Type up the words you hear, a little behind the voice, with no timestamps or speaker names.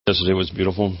Yesterday was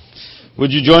beautiful.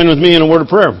 Would you join with me in a word of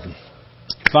prayer?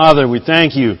 Father, we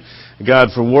thank you, God,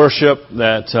 for worship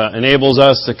that enables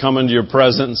us to come into your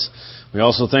presence. We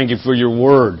also thank you for your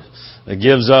word that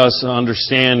gives us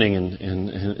understanding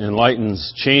and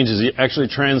enlightens, changes, it actually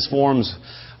transforms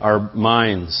our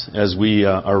minds as we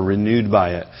are renewed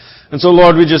by it. And so,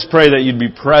 Lord, we just pray that you'd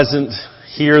be present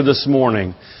here this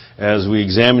morning as we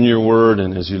examine your word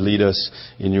and as you lead us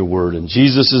in your word. In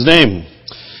Jesus' name,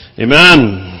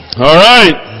 amen. All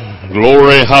right.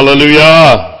 Glory,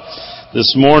 hallelujah.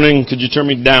 This morning, could you turn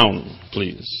me down,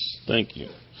 please? Thank you.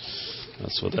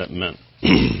 That's what that meant.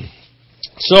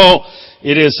 So,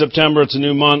 it is September, it's a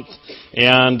new month,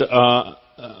 and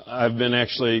I've been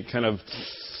actually kind of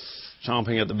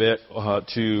chomping at the bit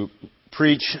to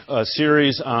preach a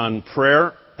series on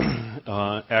prayer,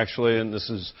 actually, and this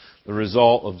is the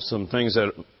result of some things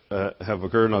that have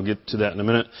occurred, and I'll get to that in a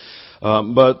minute.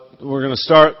 But we're going to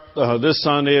start this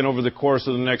Sunday and over the course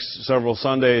of the next several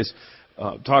Sundays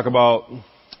talk about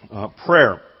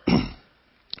prayer.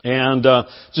 And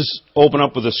just open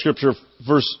up with a scripture.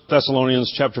 1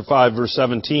 Thessalonians chapter 5, verse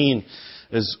 17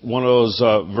 is one of those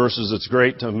verses that's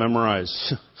great to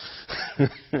memorize.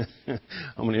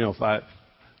 How many know 5?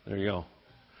 There you go.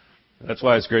 That's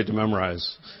why it's great to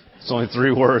memorize. It's only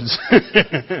 3 words.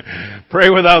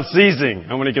 Pray without ceasing.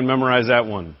 How many can memorize that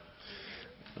one?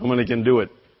 How many can do it?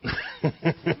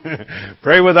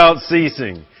 Pray without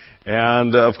ceasing.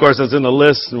 And, of course, that's in the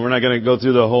list, and we're not going to go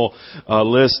through the whole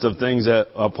list of things that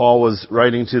Paul was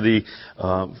writing to the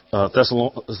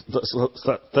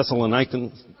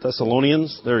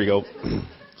Thessalonians. There you go.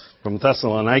 From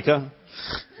Thessalonica.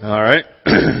 All right.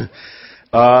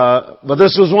 But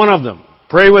this was one of them.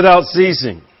 Pray without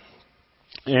ceasing.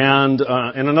 And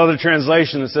in another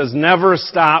translation, it says, never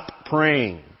stop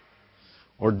praying.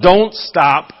 Or don't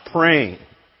stop praying.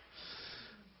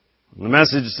 The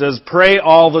message says, pray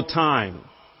all the time.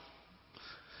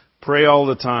 Pray all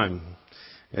the time.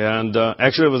 And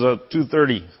actually it was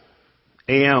 2:30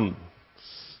 a.m.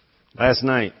 last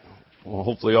night. Well,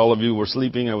 hopefully all of you were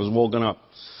sleeping. I was woken up.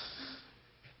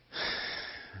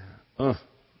 I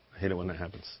hate it when that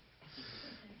happens.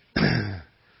 When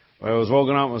I was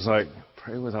woken up, I was like,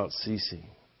 pray without ceasing.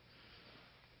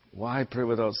 Why pray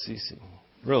without ceasing?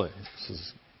 Really. This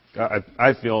is God,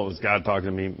 I feel it was God talking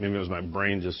to me. Maybe it was my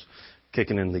brain just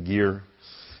kicking into gear.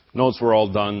 Notes were all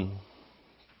done.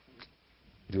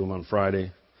 Do them on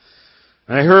Friday.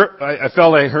 And I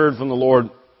felt I heard from the Lord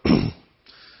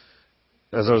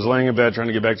as I was laying in bed trying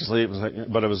to get back to sleep.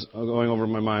 But it was going over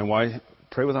my mind. Why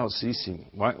pray without ceasing?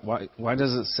 Why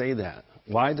does it say that?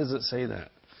 Why does it say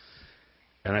that?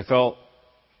 And I felt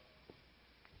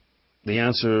the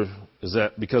answer is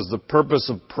that because the purpose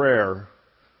of prayer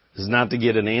is not to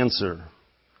get an answer,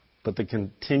 but to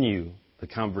continue the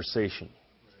conversation.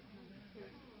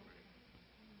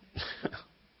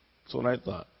 That's what I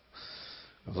thought.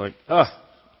 I was like, I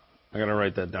gotta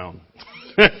write that down.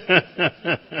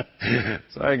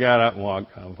 So I got up and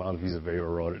walked out, found a piece of paper,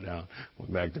 wrote it down,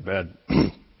 went back to bed.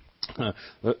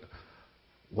 But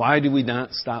why do we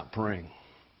not stop praying?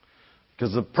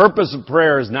 Because the purpose of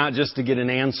prayer is not just to get an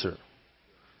answer,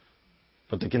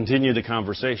 but to continue the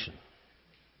conversation.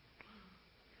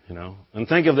 You know, and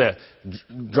think of that.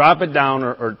 Drop it down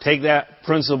or take that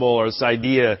principle or this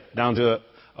idea down to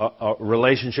a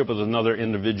relationship with another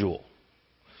individual.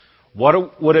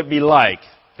 What would it be like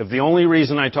if the only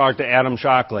reason I talked to Adam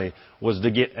Shockley was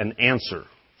to get an answer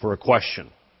for a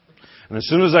question? And as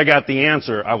soon as I got the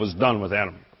answer, I was done with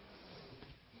Adam.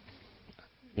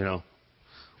 You know,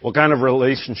 what kind of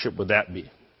relationship would that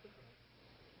be?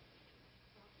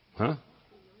 Huh?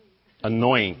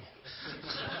 Annoying.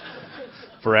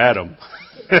 For Adam.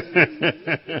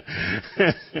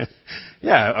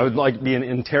 Yeah, I would like to be an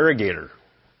interrogator,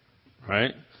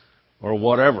 right? Or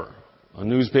whatever. A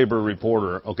newspaper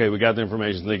reporter. Okay, we got the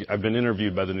information. I've been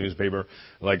interviewed by the newspaper.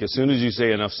 Like, as soon as you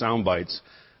say enough sound bites,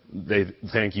 they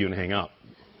thank you and hang up.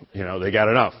 You know, they got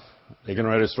enough. They can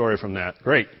write a story from that.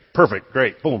 Great. Perfect.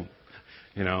 Great. Boom.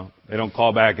 You know, they don't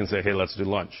call back and say, hey, let's do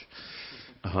lunch.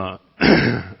 I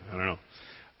don't know.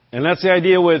 And that's the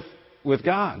idea with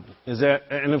God, is that,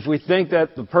 and if we think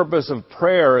that the purpose of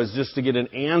prayer is just to get an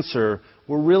answer,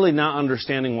 we're really not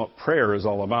understanding what prayer is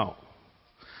all about.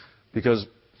 Because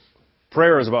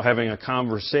prayer is about having a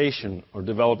conversation or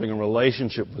developing a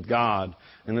relationship with God,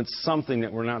 and it's something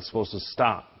that we're not supposed to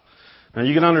stop. Now,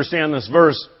 you can understand this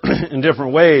verse in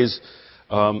different ways,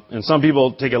 and some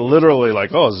people take it literally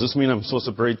like, does this mean I'm supposed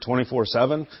to pray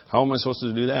 24/7? How am I supposed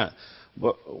to do that?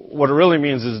 But what it really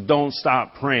means is don't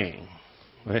stop praying.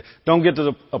 Right? Don't get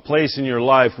to a place in your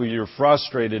life where you're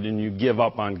frustrated and you give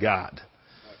up on God.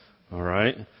 All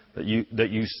right? that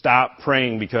you stop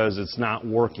praying because it's not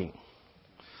working.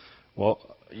 Well,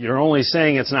 you're only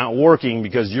saying it's not working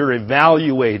because you're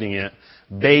evaluating it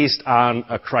based on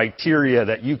a criteria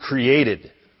that you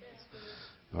created.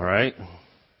 All right?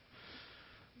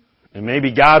 And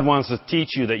maybe God wants to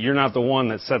teach you that you're not the one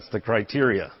that sets the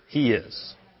criteria. He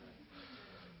is.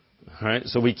 All right?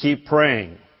 So we keep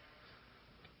praying.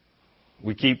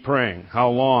 We keep praying. How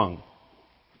long?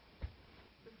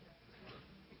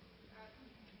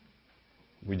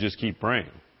 We just keep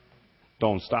praying.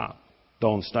 Don't stop.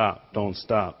 Don't stop. Don't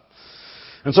stop.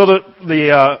 And so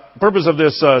the purpose of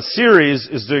this series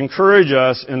is to encourage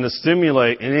us and to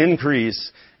stimulate an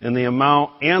increase in the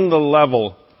amount and the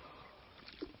level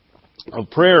of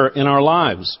prayer in our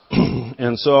lives.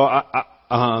 And so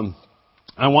I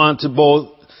want to both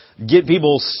get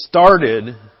people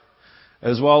started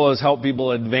as well as help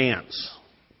people advance.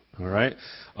 All right?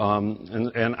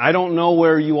 And I don't know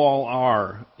where you all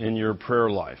are in your prayer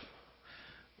life,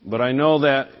 but I know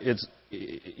that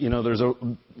there's a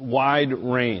wide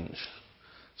range.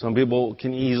 Some people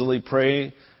can easily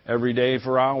pray every day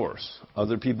for hours.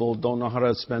 Other people don't know how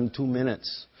to spend 2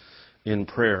 minutes in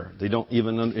prayer. They don't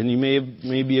even, and you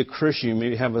may be a Christian, you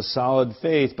may have a solid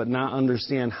faith, but not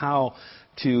understand how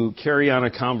to carry on a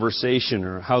conversation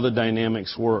or how the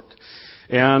dynamics work.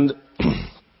 And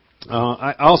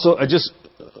I just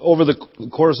over the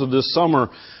course of this summer,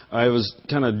 I was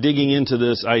kind of digging into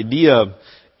this idea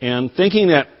and thinking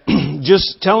that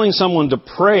just telling someone to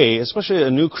pray, especially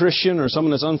a new Christian or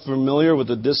someone that's unfamiliar with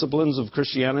the disciplines of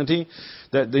Christianity,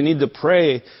 that they need to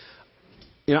pray,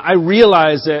 I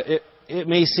realize that it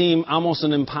may seem almost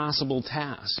an impossible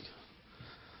task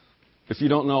if you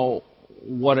don't know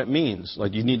what it means.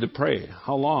 Like, you need to pray.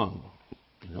 How long?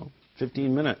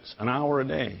 15 minutes, an hour a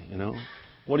day,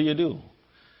 What do you do?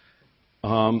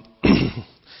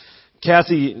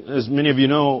 Kathy, as many of you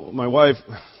know, my wife,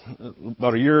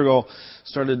 about a year ago,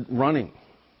 started running.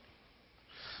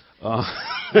 Who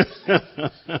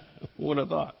would have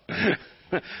thought?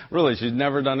 Really, she's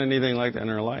never done anything like that in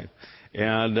her life.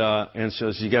 And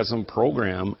so she got some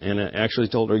program, and it actually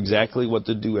told her exactly what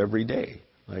to do every day.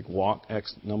 Like, walk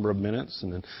X number of minutes,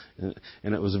 and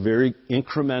it was very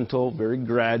incremental, very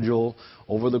gradual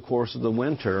over the course of the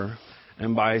winter.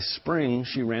 And by spring,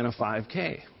 she ran a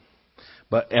 5K.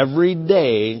 But every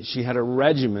day, she had a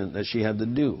regimen that she had to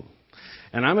do.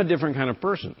 And I'm a different kind of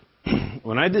person.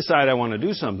 When I decide I want to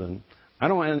do something, I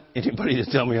don't want anybody to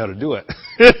tell me how to do it.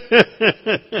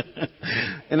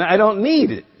 And I don't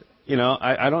need it.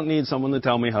 I don't need someone to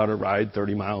tell me how to ride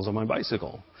 30 miles on my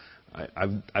bicycle.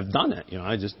 I've done it.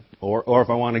 Or if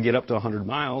I want to get up to 100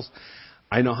 miles,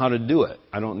 I know how to do it.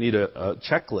 I don't need a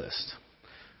checklist.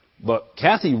 But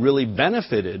Kathy really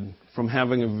benefited from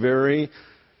having a very,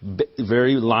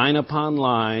 very line upon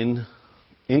line,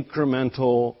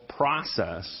 incremental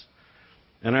process.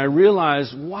 And I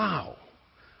realized, wow,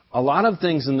 a lot of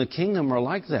things in the kingdom are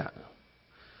like that.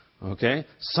 Okay?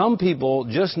 Some people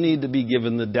just need to be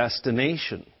given the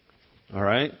destination. All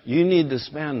right? You need to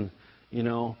spend,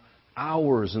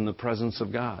 hours in the presence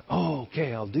of God. Oh,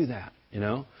 okay, I'll do that,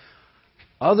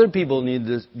 Other people need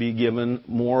to be given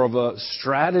more of a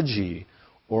strategy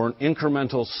or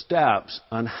incremental steps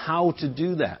on how to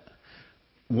do that.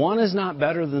 One is not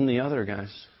better than the other,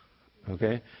 guys.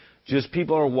 Okay? Just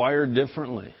people are wired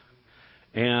differently.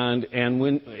 And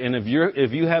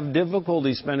if you have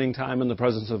difficulty spending time in the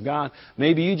presence of God,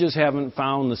 maybe you just haven't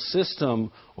found the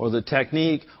system or the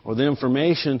technique or the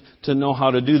information to know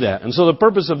how to do that. And so the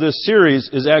purpose of this series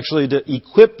is actually to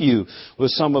equip you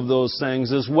with some of those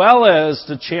things, as well as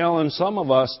to challenge some of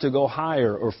us to go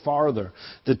higher or farther,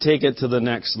 to take it to the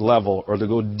next level or to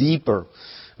go deeper.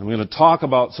 I'm going to talk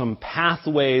about some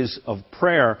pathways of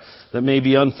prayer that may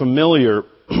be unfamiliar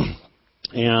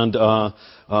and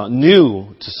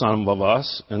new to some of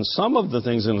us. And some of the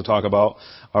things I'm going to talk about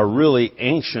are really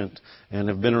ancient and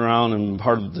have been around and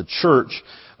part of the church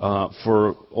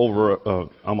for over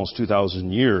almost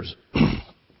 2,000 years.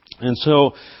 And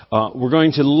so we're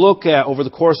going to look at, over the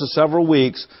course of several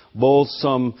weeks, both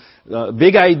some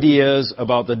big ideas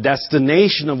about the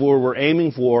destination of where we're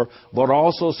aiming for, but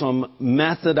also some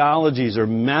methodologies or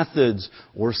methods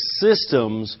or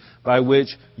systems by which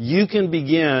you can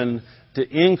begin to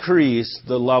increase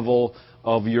the level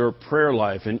of your prayer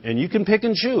life. And you can pick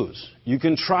and choose. You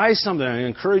can try something. I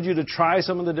encourage you to try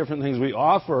some of the different things we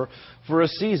offer for a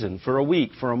season, for a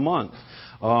week, for a month.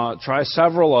 Try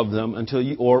several of them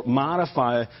or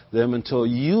modify them until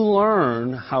you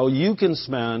learn how you can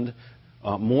spend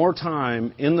more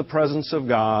time in the presence of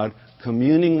God,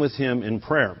 communing with Him in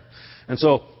prayer. And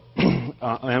so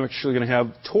I'm actually going to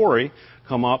have Tori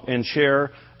come up and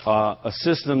share a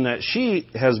system that she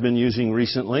has been using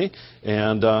recently,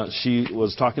 and she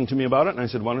was talking to me about it, and I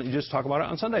said, why don't you just talk about it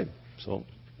on Sunday? So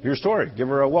here's your story. Give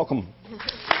her a welcome.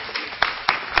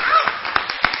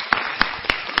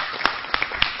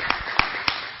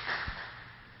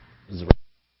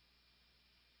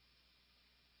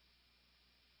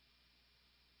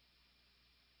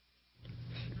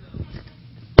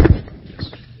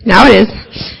 Now it is.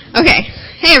 Okay.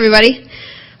 Hey, everybody.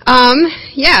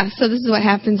 So this is what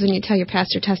happens when you tell your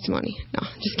pastor testimony. No,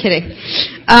 just kidding.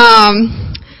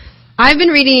 I've been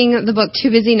reading the book Too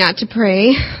Busy Not to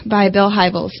Pray by Bill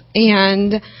Hybels,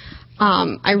 and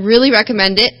I really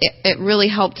recommend it. It really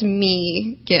helped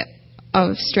me get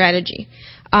a strategy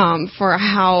for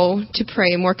how to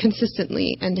pray more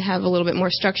consistently and to have a little bit more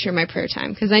structure in my prayer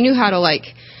time, because I knew how to,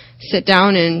 sit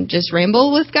down and just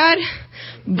ramble with God,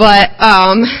 but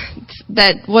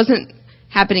that wasn't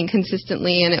happening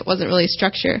consistently, and it wasn't really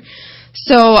structure.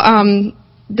 So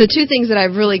the two things that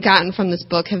I've really gotten from this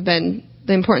book have been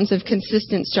the importance of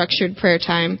consistent, structured prayer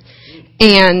time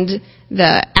and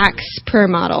the ACTS prayer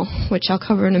model, which I'll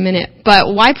cover in a minute.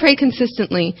 But why pray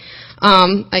consistently?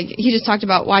 He just talked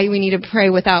about why we need to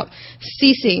pray without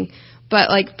ceasing. But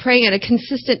praying at a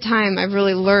consistent time, I've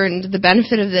really learned the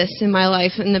benefit of this in my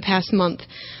life in the past month.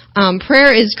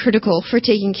 Prayer is critical for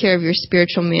taking care of your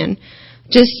spiritual man.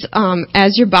 Just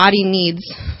as your body needs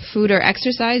food or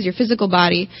exercise, your physical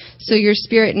body, so your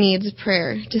spirit needs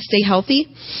prayer to stay healthy.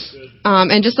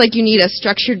 And just like you need a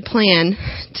structured plan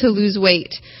to lose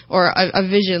weight or a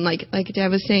vision, like Dad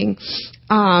was saying,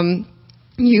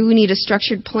 you need a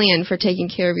structured plan for taking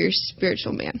care of your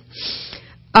spiritual man.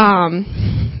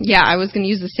 I was going to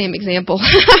use the same example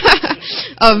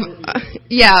of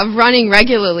running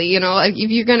regularly.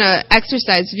 If you're going to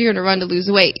exercise, if you're going to run to lose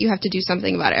weight, you have to do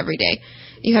something about it every day.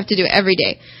 You have to do it every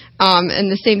day.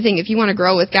 And the same thing, if you want to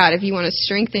grow with God, if you want to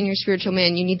strengthen your spiritual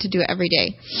man, you need to do it every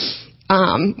day.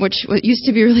 Which used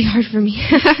to be really hard for me.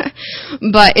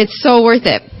 But it's so worth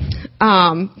it.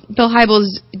 Bill Hybels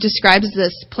describes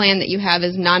this plan that you have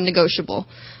as non-negotiable.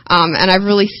 And I've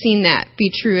really seen that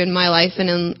be true in my life and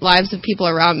in lives of people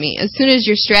around me. As soon as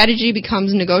your strategy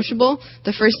becomes negotiable,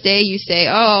 the first day you say,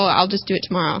 I'll just do it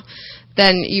tomorrow,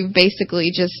 then you've basically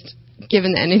just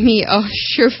given the enemy a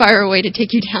surefire way to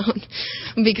take you down.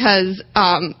 Because,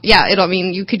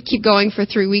 you could keep going for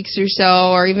 3 weeks or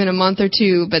so, or even a month or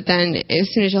two, but then as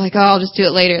soon as you're like, I'll just do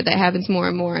it later, that happens more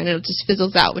and more, and it just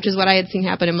fizzles out, which is what I had seen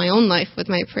happen in my own life with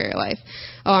my prayer life.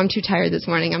 I'm too tired this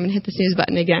morning, I'm going to hit the snooze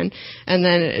button again. And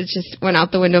then it just went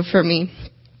out the window for me.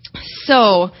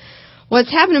 So,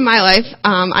 what's happened in my life,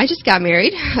 I just got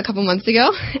married a couple months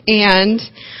ago, and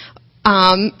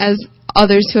as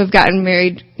others who have gotten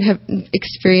married have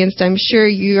experienced, I'm sure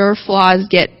your flaws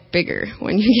get bigger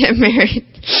when you get married.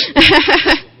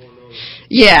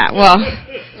 Yeah, well,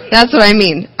 that's what I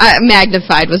mean.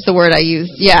 Magnified was the word I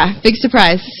used. Yeah, big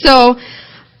surprise. So,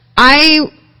 I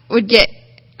get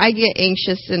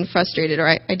anxious and frustrated, or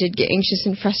I did get anxious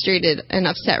and frustrated and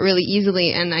upset really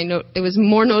easily, and I know it was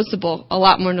a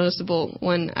lot more noticeable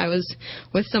when I was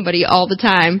with somebody all the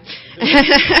time.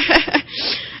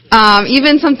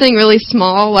 Even something really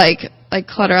small like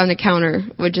clutter on the counter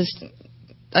would just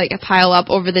pile up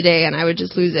over the day, and I would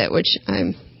just lose it, which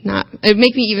I'm not. It would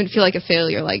make me even feel like a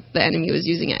failure, like the enemy was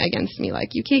using it against me,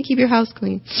 like, you can't keep your house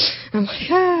clean. I'm like,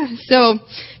 So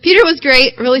Peter was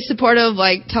great, really supportive,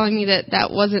 telling me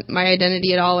that wasn't my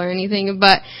identity at all or anything,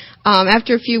 but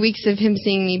after a few weeks of him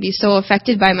seeing me be so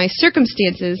affected by my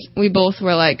circumstances, we both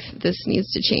were like, this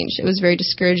needs to change. It was very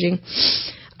discouraging.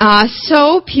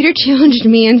 So Peter challenged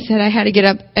me and said I had to get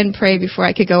up and pray before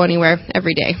I could go anywhere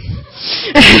every day.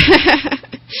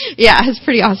 Yeah, it's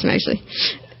pretty awesome, actually.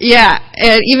 Yeah,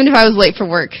 and even if I was late for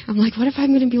work, I'm like, what if I'm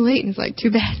going to be late? And he's like, too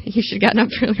bad. You should have gotten up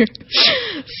earlier.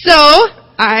 So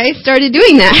I started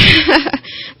doing that.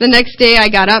 The next day I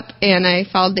got up and I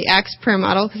followed the ACTS prayer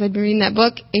model because I'd been reading that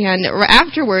book. And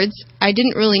afterwards, I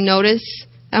didn't really notice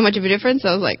that much of a difference.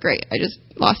 I was like, great, I just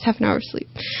lost half an hour of sleep.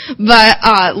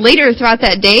 But later throughout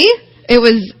that day, it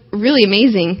was really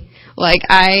amazing.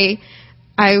 I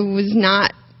was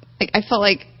not, I felt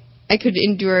like I could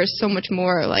endure so much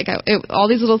more. All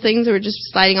these little things were just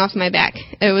sliding off my back.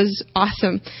 It was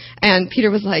awesome. And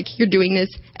Peter was like, you're doing this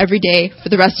every day for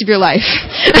the rest of your life.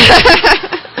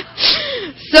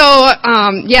 So,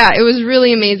 it was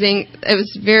really amazing. It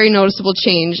was a very noticeable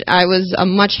change. I was a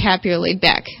much happier,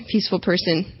 laid-back, peaceful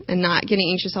person and not getting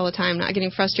anxious all the time, not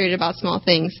getting frustrated about small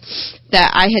things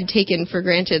that I had taken for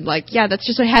granted. That's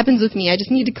just what happens with me. I just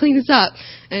need to clean this up.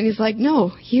 And he's like,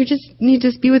 no, you just need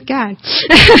to be with God.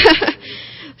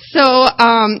 So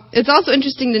it's also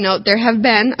interesting to note there have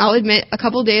been, I'll admit, a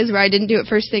couple days where I didn't do it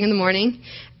first thing in the morning,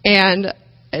 and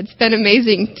it's been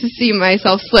amazing to see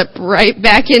myself slip right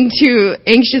back into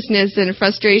anxiousness and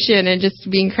frustration and just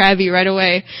being crabby right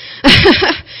away.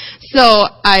 So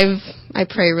I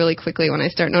pray really quickly when I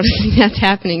start noticing that's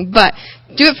happening. But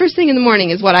do it first thing in the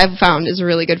morning is what I've found is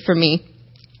really good for me.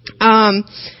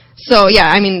 So yeah,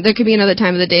 I mean, there could be another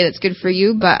time of the day that's good for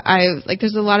you, but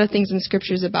there's a lot of things in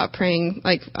scriptures about praying,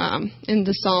 in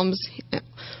the Psalms,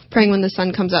 praying when the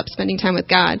sun comes up, spending time with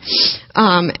God.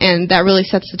 And that really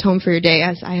sets the tone for your day,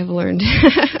 as I have learned.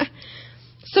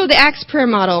 So the Acts prayer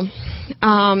model,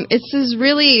 this is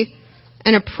really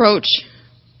an approach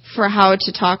for how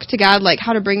to talk to God, like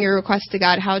how to bring your request to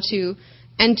God, how to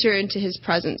enter into His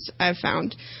presence, I've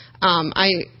found.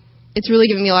 It's really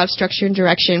given me a lot of structure and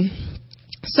direction.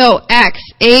 So, Acts.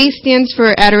 A stands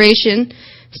for adoration,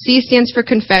 C stands for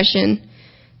confession,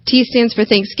 T stands for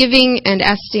thanksgiving, and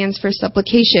S stands for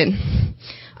supplication.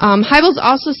 Hybels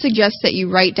also suggests that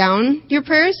you write down your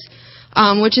prayers,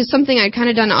 which is something I'd kind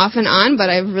of done off and on, but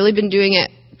I've really been doing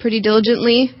it pretty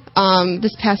diligently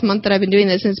this past month that I've been doing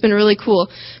this, and it's been really cool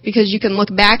because you can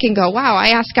look back and go, wow, I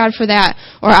asked God for that,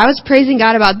 or I was praising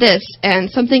God about this, and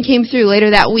something came through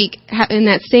later that week in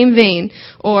that same vein,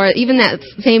 or even that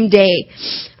same day.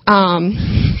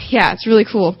 Yeah, it's really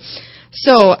cool.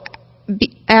 So,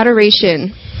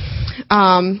 adoration.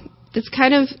 It's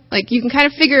kind of, you can kind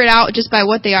of figure it out just by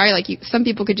what they are. Some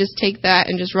people could just take that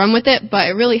and just run with it, but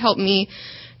it really helped me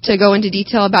to go into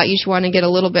detail about each one and get a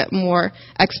little bit more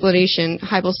explanation.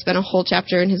 Hybels spent a whole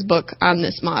chapter in his book on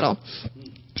this model.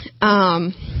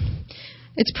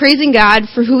 It's praising God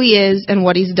for who He is and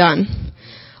what He's done.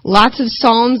 Lots of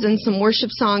psalms and some worship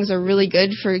songs are really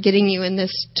good for getting you in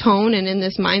this tone and in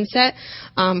this mindset.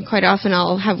 Quite often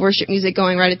I'll have worship music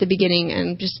going right at the beginning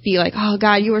and just be like, oh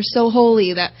God, you are so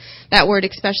holy. That word,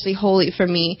 especially holy for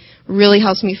me, really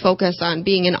helps me focus on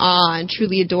being in awe and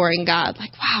truly adoring God.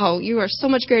 Like, wow, you are so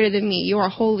much greater than me. You are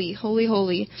holy, holy,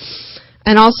 holy.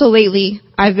 And also lately,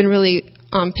 I've been really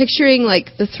picturing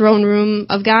the throne room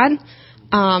of God.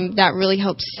 That really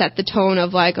helps set the tone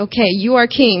of okay, you are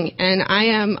king, and I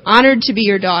am honored to be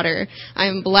your daughter. I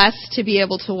am blessed to be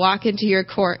able to walk into your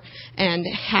court and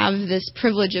have this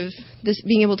privilege of this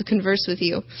being able to converse with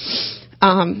you.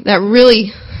 That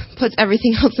really puts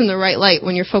everything else in the right light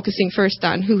when you're focusing first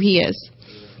on who He is.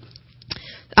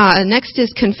 Next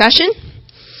is confession.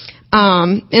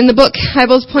 In the book,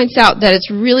 Hybels points out that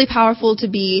it's really powerful to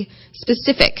be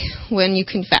specific when you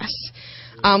confess.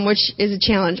 Which is a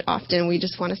challenge often. We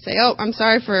just want to say, oh, I'm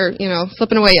sorry for,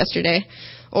 slipping away yesterday.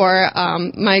 Or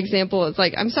my example is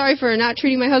I'm sorry for not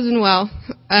treating my husband well.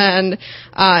 And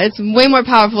it's way more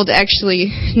powerful to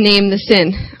actually name the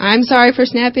sin. I'm sorry for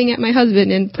snapping at my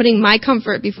husband and putting my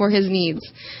comfort before his needs.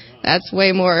 That's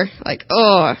way more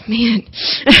oh, man.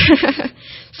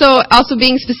 So also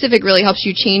being specific really helps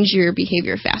you change your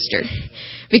behavior faster.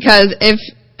 Because if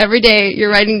every day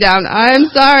you're writing down, I'm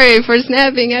sorry for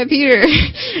snapping at Peter,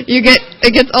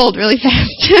 it gets old really fast.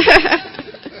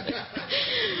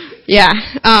 Yeah,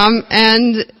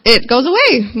 and it goes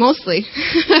away, mostly.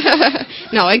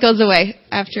 No, it goes away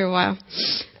after a while.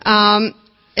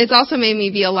 It's also made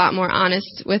me be a lot more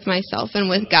honest with myself and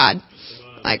with God.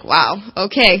 Wow,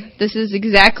 okay, this is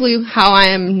exactly how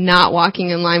I am not walking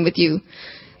in line with you,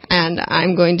 and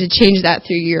I'm going to change that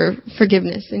through your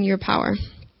forgiveness and your power.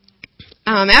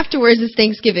 Afterwards is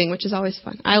Thanksgiving, which is always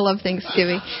fun. I love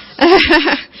Thanksgiving.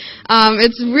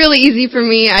 It's really easy for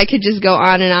me. I could just go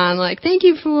on and on, thank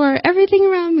you for everything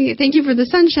around me. Thank you for the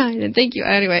sunshine, and thank you.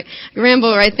 Anyway,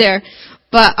 ramble right there.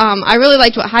 But I really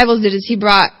liked what Hybels did is he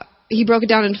broke it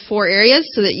down into 4 areas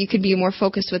so that you could be more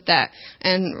focused with that.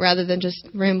 And rather than just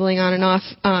rambling on and off,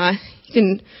 you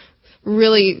can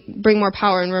really bring more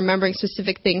power in remembering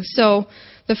specific things. So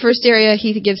the first area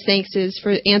he gives thanks is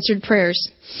for answered prayers.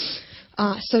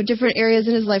 So different areas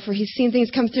in his life where he's seen things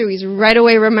come through, he's right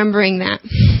away remembering that.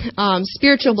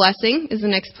 Spiritual blessing is the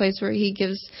next place where he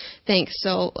gives thanks.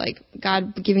 So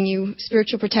God giving you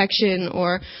spiritual protection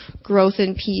or growth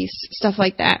in peace, stuff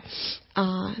like that.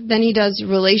 Then he does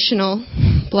relational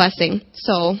blessing.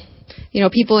 So,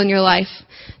 people in your life,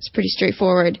 it's pretty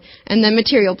straightforward. And then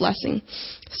material blessing.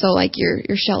 So your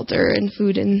shelter and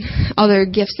food and other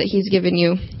gifts that he's given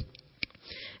you.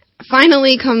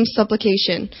 Finally comes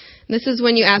supplication. This is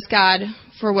when you ask God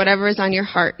for whatever is on your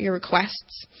heart, your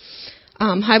requests.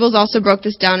 Hybels also broke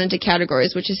this down into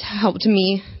categories, which has helped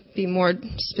me be more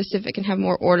specific and have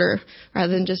more order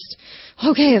rather than just,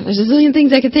 okay, there's a zillion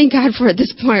things I could thank God for at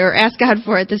this point or ask God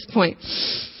for at this point.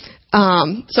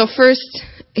 So first,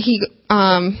 he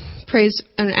prays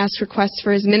and asks requests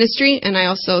for his ministry, and I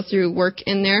also threw work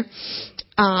in there.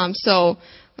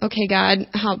 Okay, God,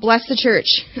 bless the church,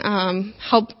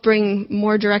 help bring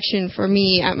more direction for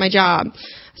me at my job,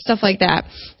 stuff like that.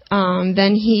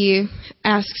 Then he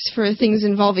asks for things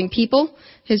involving people,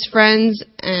 his friends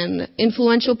and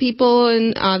influential people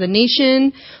in the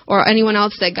nation, or anyone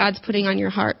else that God's putting on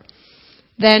your heart.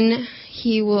 Then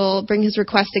he will bring his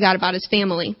request to God about his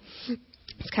family.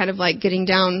 It's kind of like getting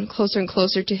down closer and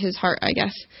closer to his heart, I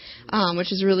guess,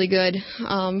 which is really good.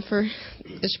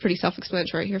 It's pretty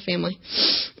self-explanatory here, family.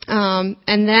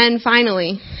 And then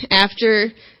finally,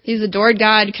 after he's adored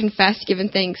God, confessed, given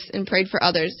thanks, and prayed for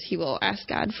others, he will ask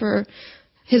God for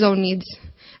his own needs.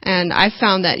 And I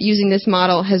found that using this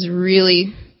model has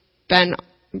really been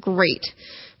great,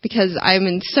 because I'm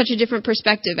in such a different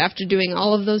perspective after doing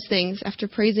all of those things, after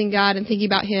praising God and thinking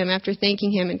about him, after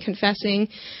thanking him and confessing,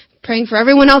 praying for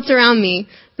everyone else around me,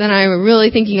 then I'm really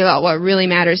thinking about what really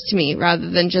matters to me, rather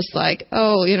than just like,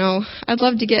 I'd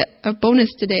love to get a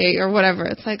bonus today or whatever.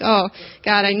 It's like, oh,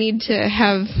 God, I need to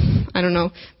have,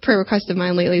 prayer request of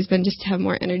mine lately has been just to have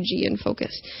more energy and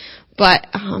focus. But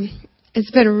it's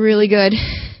been really good.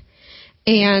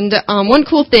 And one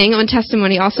cool thing, one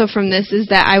testimony also from this, is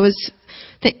that I was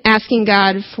asking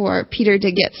God for Peter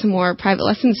to get some more private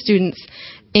lesson students.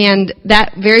 And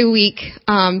that very week,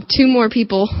 2 more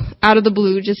people out of the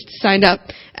blue just signed up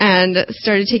and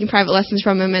started taking private lessons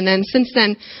from him. And then since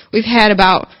then, we've had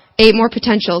about 8 more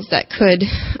potentials that could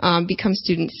become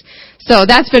students. So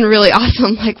that's been really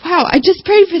awesome. Like, wow, I just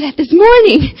prayed for that this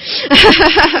morning.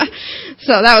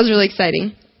 So that was really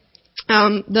exciting.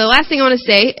 The last thing I want to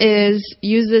say is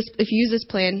if you use this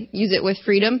plan, use it with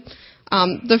freedom.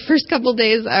 The first couple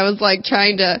days, I was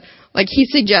trying to, he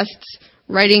suggests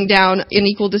writing down an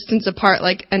equal distance apart,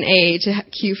 like an A to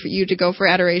Q for you to go for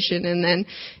adoration, and then,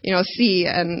 C,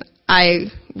 and I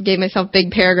gave myself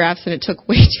big paragraphs, and it took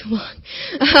way too long.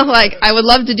 I would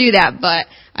love to do that, but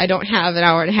I don't have an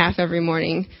hour and a half every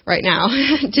morning right now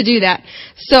to do that.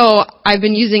 So I've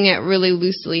been using it really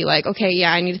loosely,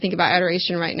 I need to think about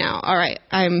adoration right now. All right,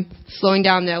 I'm slowing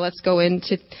down there. Let's go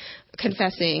into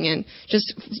confessing and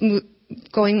just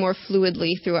going more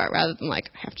fluidly through it, rather than I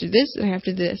have to do this and I have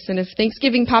to do this. And if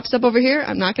Thanksgiving pops up over here,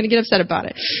 I'm not going to get upset about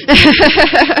it.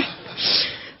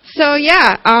 So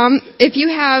if you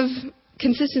have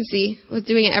consistency with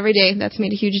doing it every day, that's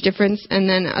made a huge difference, and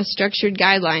then a structured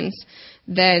guidelines,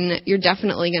 then you're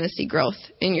definitely going to see growth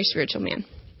in your spiritual man.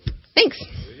 Thanks.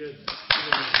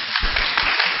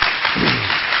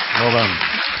 Well done.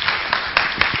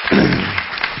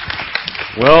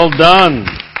 Well done.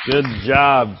 Good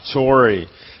job, Tori.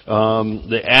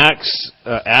 The ACTS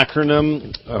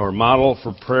acronym or model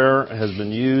for prayer has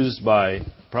been used by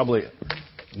probably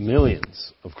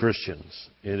millions of Christians.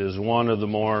 It is one of the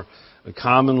more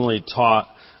commonly taught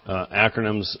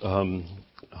acronyms.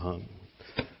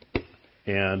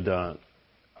 And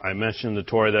I mentioned to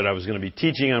Tori that I was going to be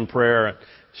teaching on prayer.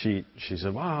 She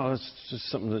said, wow, that's just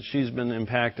something that she's been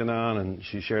impacted on, and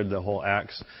she shared the whole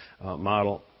ACTS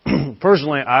model.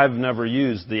 Personally, I've never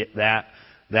used that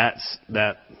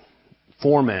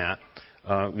format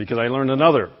because I learned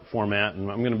another format, and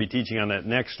I'm going to be teaching on that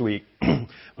next week.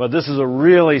 But this is a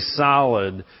really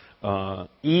solid,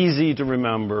 easy to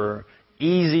remember,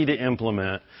 easy to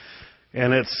implement,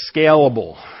 and it's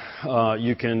scalable.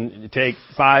 You can take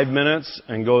 5 minutes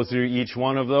and go through each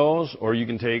one of those, or you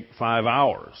can take 5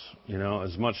 hours.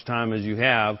 As much time as you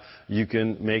have, you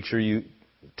can make sure you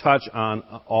touch on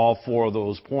all 4 of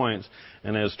those points.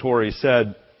 And as Tori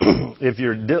said, if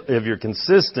you're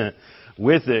consistent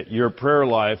with it, your prayer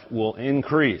life will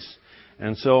increase.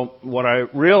 And so what I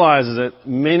realize is that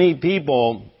many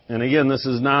people, and again, this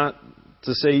is not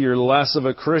to say you're less of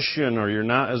a Christian or you're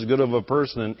not as good of a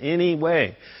person in any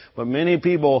way, but many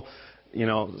people,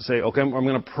 say, okay, I'm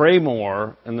going to pray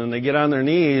more, and then they get on their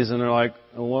knees and they're like,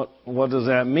 what does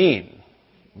that mean?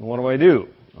 What do I do?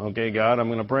 Okay, God, I'm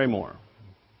going to pray more.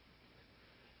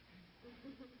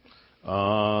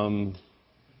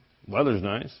 Weather's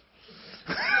nice.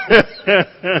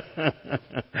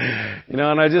 And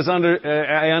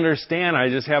I understand. I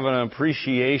just have an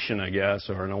appreciation, I guess,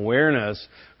 or an awareness,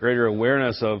 greater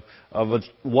awareness of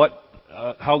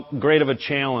how great of a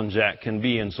challenge that can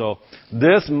be. And so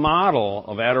this model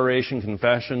of adoration,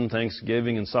 confession,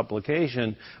 thanksgiving, and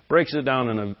supplication breaks it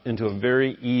down into a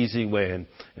very easy way.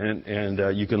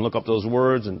 And you can look up those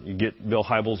words, and you get Bill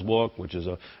Hybels' book, which is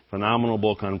a phenomenal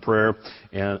book on prayer,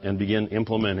 and begin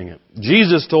implementing it.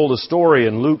 Jesus told a story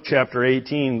in Luke chapter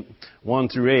 18, 1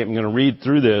 through 8. I'm going to read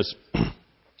through this.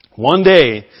 One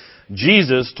day,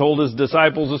 Jesus told his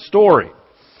disciples a story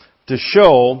to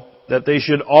show that they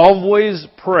should always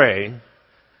pray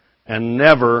and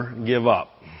never give up.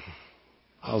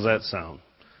 How's that sound?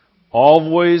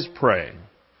 Always pray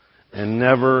and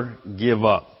never give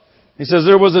up. He says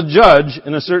there was a judge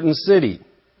in a certain city.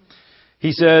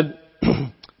 He said,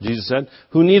 Jesus said,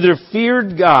 who neither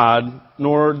feared God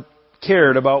nor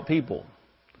cared about people.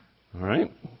 All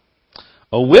right?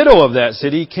 A widow of that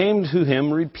city came to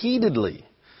him repeatedly,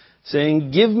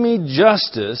 saying, give me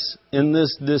justice in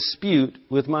this dispute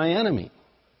with my enemy.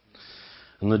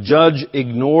 And the judge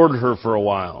ignored her for a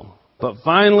while. But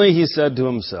finally he said to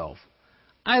himself,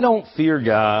 I don't fear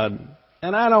God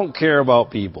and I don't care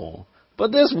about people,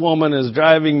 but this woman is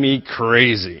driving me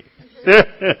crazy.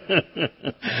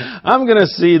 I'm going to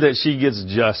see that she gets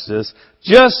justice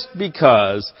just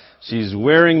because she's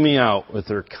wearing me out with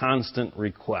her constant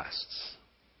requests.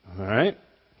 All right?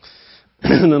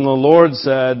 And then the Lord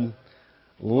said,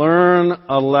 learn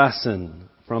a lesson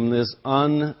from this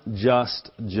unjust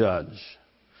judge.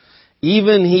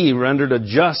 Even he rendered a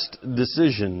just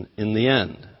decision in the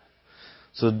end.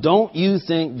 So don't you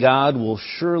think God will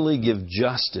surely give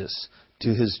justice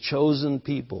to His chosen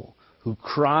people who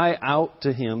cry out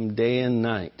to Him day and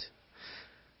night?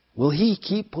 Will He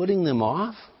keep putting them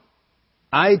off?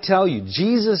 I tell you,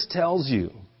 Jesus tells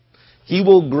you, He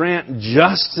will grant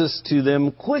justice to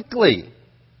them quickly.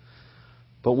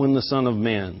 But when the Son of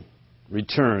Man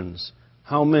returns,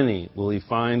 how many will He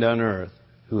find on earth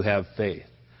who have faith?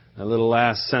 That little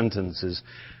last sentence is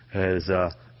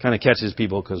kind of catches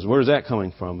people because where's that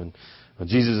coming from? And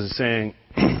Jesus is saying,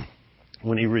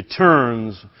 when He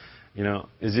returns,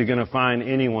 is He going to find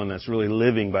anyone that's really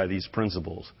living by these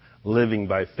principles, living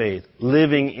by faith,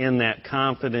 living in that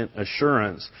confident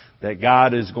assurance that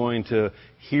God is going to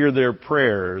hear their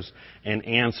prayers and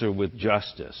answer with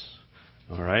justice?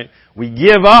 All right? We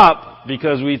give up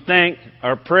because we think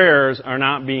our prayers are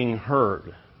not being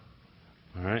heard.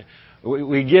 All right?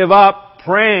 We give up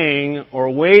praying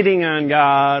or waiting on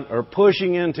God or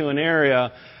pushing into an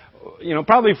area,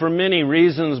 probably for many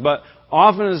reasons, but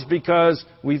often it's because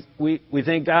we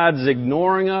think God's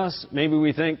ignoring us. Maybe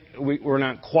we think we're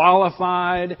not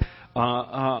qualified.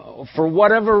 For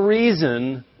whatever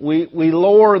reason, we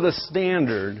lower the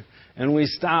standard and we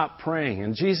stop praying.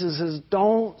 And Jesus says,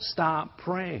 don't stop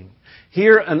praying.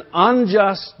 Here, an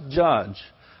unjust judge,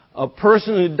 a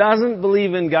person who doesn't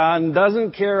believe in God and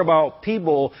doesn't care about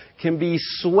people, can be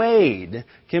swayed,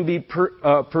 can be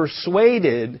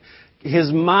persuaded.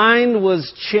 His mind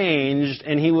was changed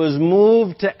and he was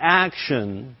moved to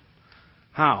action.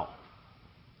 How?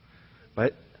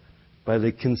 By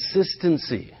the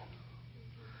consistency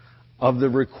of the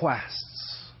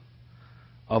requests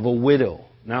of a widow.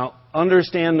 Now,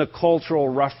 understand the cultural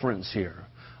reference here.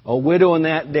 A widow in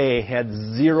that day had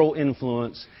zero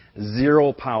influence,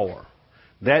 zero power.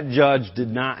 That judge did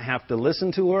not have to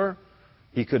listen to her.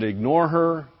 He could ignore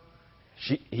her.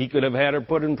 He could have had her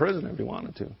put in prison if he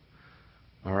wanted to.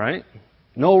 All right?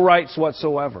 No rights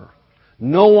whatsoever.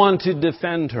 No one to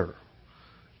defend her.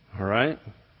 All right?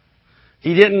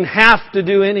 He didn't have to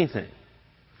do anything.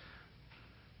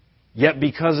 Yet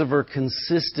because of her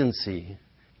consistency,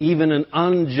 even an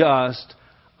unjust,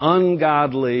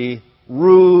 ungodly,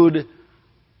 rude,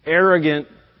 arrogant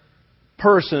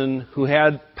person who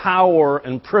had power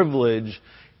and privilege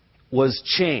was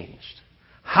changed.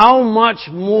 How much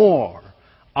more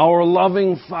our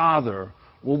loving Father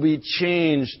will be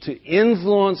changed to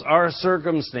influence our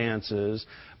circumstances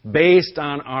based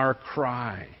on our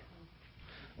cry.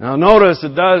 Now notice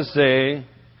it does say,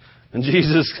 and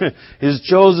Jesus, His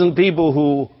chosen people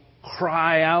who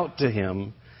cry out to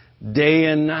Him day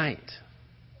and night.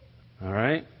 All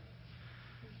right?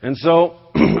 And so,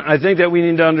 I think that we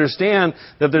need to understand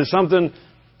that there's something,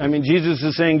 Jesus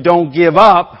is saying don't give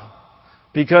up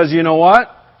because you know what?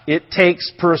 It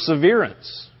takes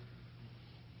perseverance.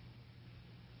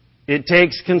 It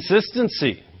takes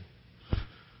consistency.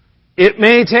 It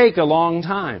may take a long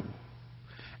time.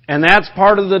 And that's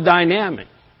part of the dynamic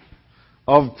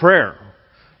of prayer.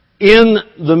 In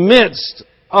the midst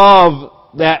of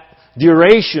that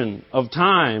duration of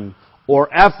time or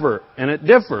effort, and it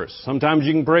differs. Sometimes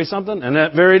you can pray something, and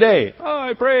that very day,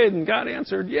 I prayed and God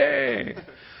answered, yay!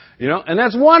 And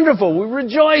that's wonderful. We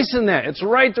rejoice in that. It's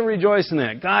right to rejoice in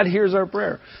that. God hears our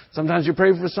prayer. Sometimes you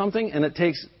pray for something, and it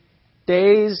takes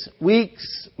days,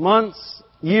 weeks, months,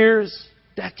 years,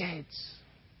 decades.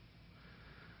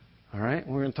 All right?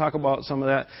 We're going to talk about some of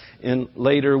that in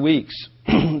later weeks.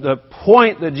 The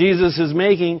point that Jesus is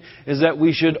making is that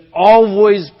we should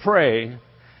always pray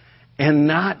and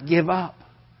not give up.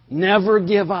 Never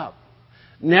give up.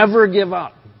 Never give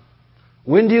up.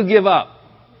 When do you give up?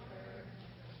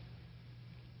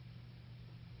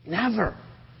 Never. Never.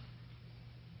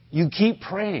 You keep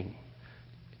praying.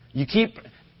 You keep,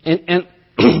 and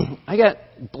I got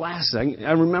blasted.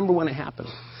 I remember when it happened.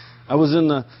 I was in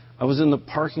the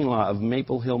parking lot of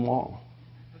Maple Hill Mall.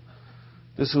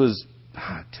 This was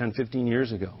 10, 15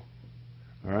 years ago.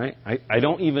 All right? I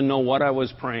don't even know what I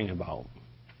was praying about.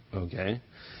 Okay?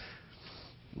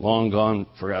 Long gone,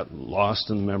 forgot, lost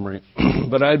in memory.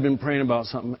 But I had been praying about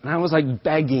something, and I was like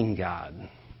begging God.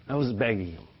 I was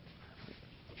begging Him.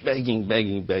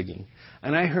 Begging.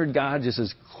 And I heard God just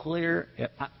as clear.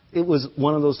 It was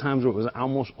one of those times where it was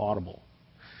almost audible.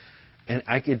 And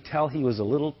I could tell He was a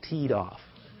little teed off.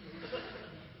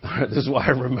 This is why I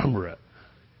remember it.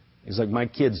 He's like, my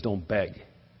kids don't beg.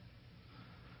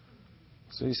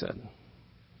 So He said,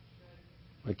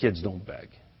 my kids don't beg.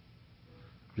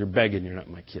 If you're begging, you're not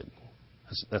my kid.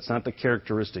 That's not the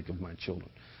characteristic of my children.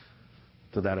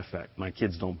 To that effect, my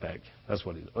kids don't beg. That's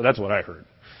what I heard.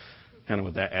 Kind of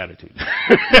with that attitude.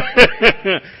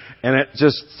 And it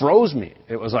just froze me.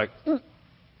 It was like,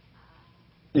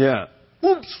 yeah,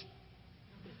 oops.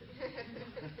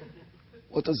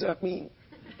 What does that mean?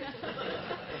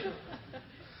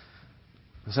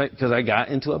 It's like, because I got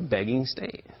into a begging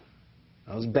state.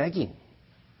 I was begging.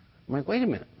 I'm like, wait a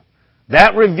minute.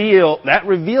 That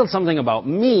revealed something about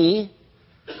me,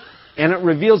 and it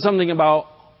revealed something about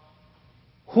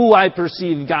who I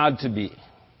perceive God to be.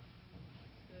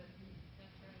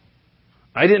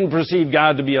 I didn't perceive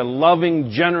God to be a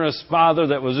loving, generous Father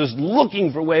that was just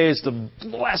looking for ways to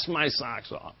bless my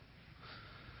socks off.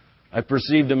 I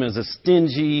perceived Him as a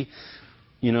stingy,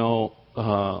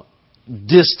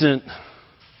 distant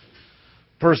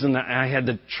person that I had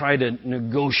to try to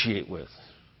negotiate with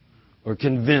or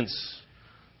convince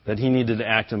that He needed to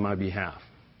act on my behalf.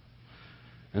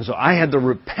 And so I had to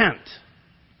repent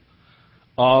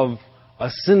of a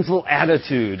sinful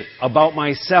attitude about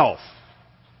myself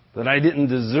that I didn't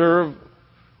deserve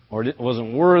or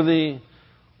wasn't worthy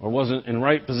or wasn't in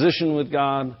right position with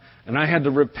God. And I had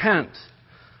to repent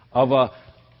of a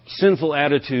sinful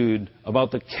attitude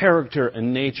about the character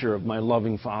and nature of my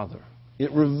loving Father.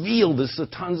 It revealed this to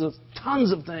tons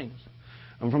of things.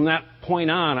 And from that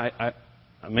point on, I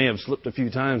may have slipped a few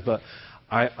times, but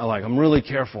I'm really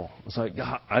careful. It's like,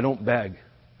 God, I don't beg.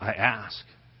 I ask.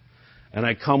 And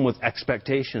I come with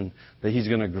expectation that He's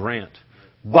going to grant.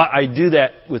 But I do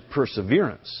that with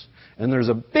perseverance. And there's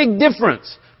a big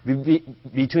difference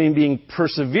between being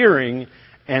persevering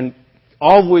and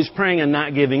always praying and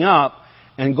not giving up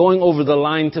and going over the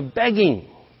line to begging.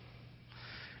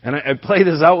 And I play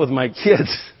this out with my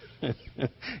kids.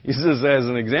 Use this as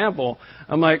an example.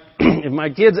 I'm like, if my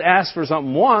kids ask for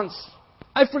something once,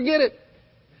 I forget it.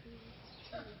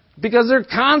 Because they're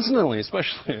constantly,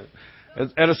 especially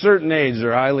at a certain age,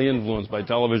 they're highly influenced by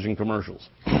television commercials.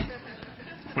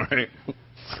 Right?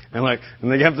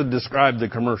 And they have to describe the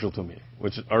commercial to me,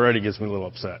 which already gets me a little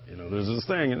upset. There's this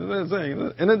thing and this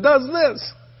thing, and it does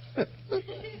this.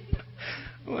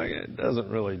 I'm like, it doesn't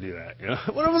really do that.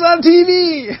 When it was on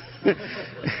TV,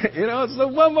 it's the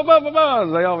blah, blah, blah, blah,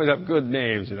 blah. They always have good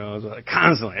names, it's like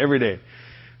constantly, every day.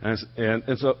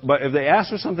 And so, but if they ask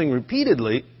for something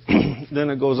repeatedly, then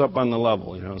it goes up on the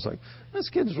level. It's like, this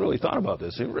kid's really thought about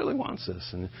this. He really wants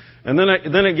this. And then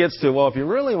it gets to, well, if you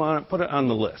really want it, put it on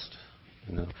the list.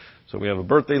 So we have a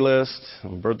birthday list.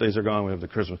 When birthdays are gone, we have the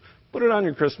Christmas. Put it on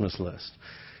your Christmas list.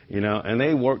 And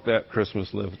they work that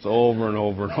Christmas list over and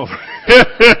over and over.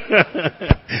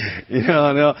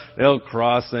 And they'll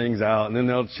cross things out, and then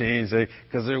they'll change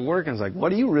because they're working. It's like, what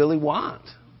do you really want?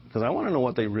 Because I want to know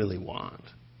what they really want.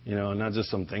 And not just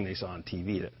something they saw on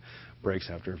TV that breaks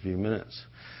after a few minutes.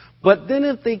 But then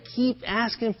if they keep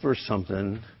asking for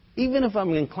something, even if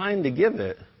I'm inclined to give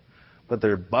it, but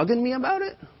they're bugging me about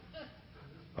it,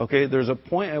 okay, there's a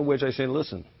point at which I say,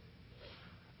 listen,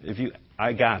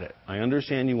 I got it. I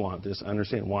understand you want this. I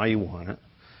understand why you want it.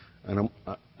 And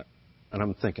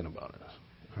I'm thinking about it.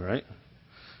 All right?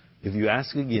 If you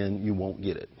ask again, you won't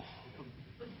get it.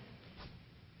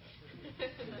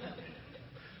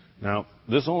 Now,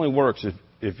 this only works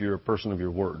if you're a person of your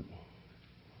word.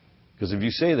 Because if you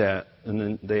say that, and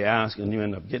then they ask, and you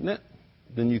end up getting it,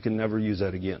 then you can never use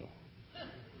that again.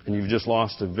 And you've just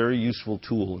lost a very useful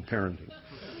tool in parenting.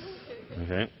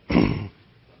 Okay?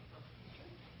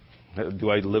 Do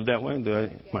I live that way?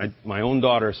 My own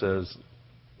daughter says,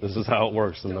 this is how it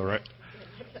works.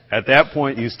 At that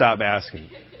point, you stop asking.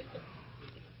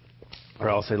 Or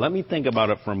I'll say, let me think about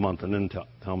it for a month and then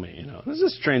tell me. This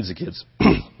just trains the kids.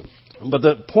 But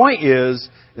the point is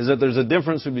that there's a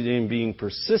difference between being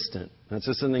persistent. That's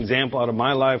just an example out of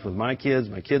my life with my kids'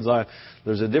 life.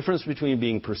 There's a difference between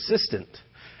being persistent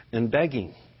and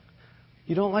begging.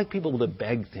 You don't like people to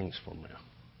beg things from you.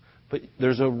 But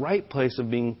there's a right place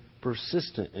of being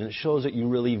persistent, and it shows that you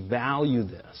really value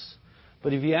this.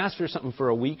 But if you ask for something for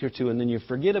a week or two and then you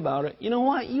forget about it, you know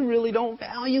what? You really don't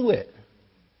value it.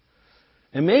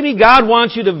 And maybe God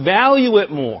wants you to value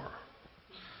it more.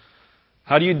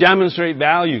 How do you demonstrate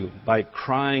value? By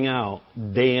crying out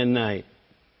day and night,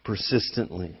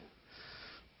 persistently.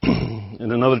 In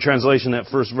another translation, that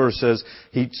first verse says,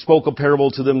 He spoke a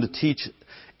parable to them to teach,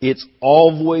 it's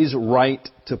always right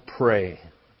to pray.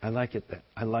 I like it.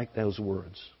 I like those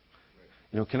words.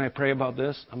 You know, can I pray about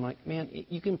this? I'm like, man,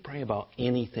 you can pray about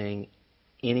anything,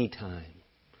 anytime.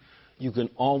 You can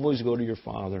always go to your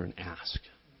Father and ask.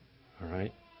 All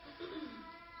right?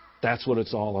 That's what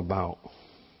it's all about.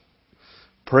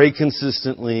 Pray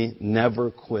consistently,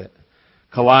 never quit.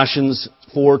 Colossians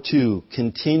 4:2,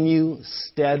 continue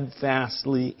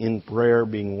steadfastly in prayer,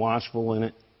 being watchful in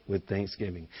it with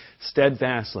thanksgiving.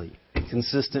 Steadfastly,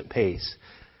 consistent pace.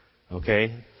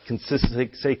 Okay?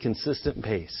 Say consistent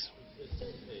pace.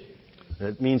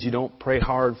 That means you don't pray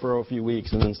hard for a few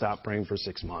weeks and then stop praying for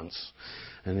 6 months.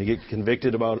 And you get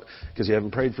convicted about it because you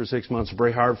haven't prayed for 6 months.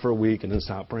 Pray hard for a week and then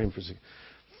stop praying for 6 months.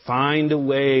 Find a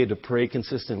way to pray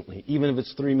consistently, even if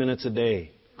it's 3 minutes a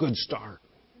day. Good start.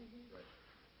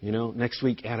 You know, next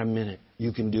week add a minute.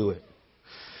 You can do it.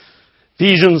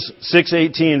 Ephesians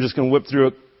 6:18, I'm just going to whip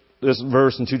through this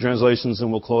verse in 2 translations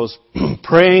and we'll close.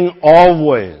 Praying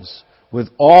always with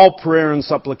all prayer and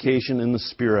supplication in the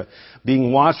Spirit,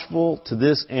 being watchful to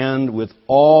this end with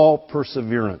all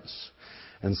perseverance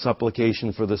and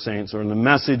supplication for the saints. Or in the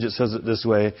Message, it says it this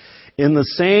way, in the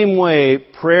same way,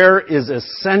 prayer is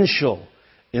essential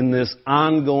in this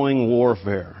ongoing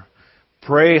warfare.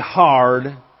 Pray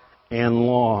hard and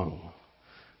long.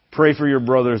 Pray for your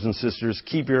brothers and sisters.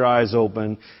 Keep your eyes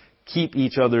open. Keep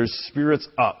each other's spirits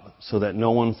up so that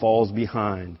no one falls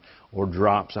behind or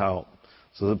drops out.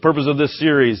 So the purpose of this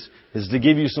series is to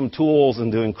give you some tools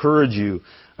and to encourage you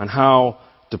on how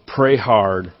to pray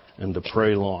hard and to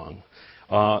pray long.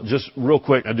 Just real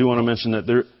quick, I do want to mention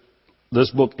that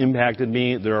this book impacted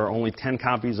me. There are only 10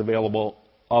 copies available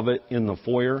of it in the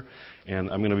foyer, and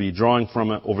I'm going to be drawing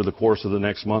from it over the course of the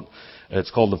next month.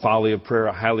 It's called The Folly of Prayer.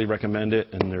 I highly recommend it,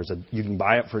 and you can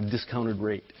buy it for a discounted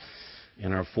rate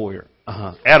in our foyer.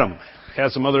 Adam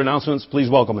has some other announcements. Please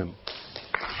welcome him.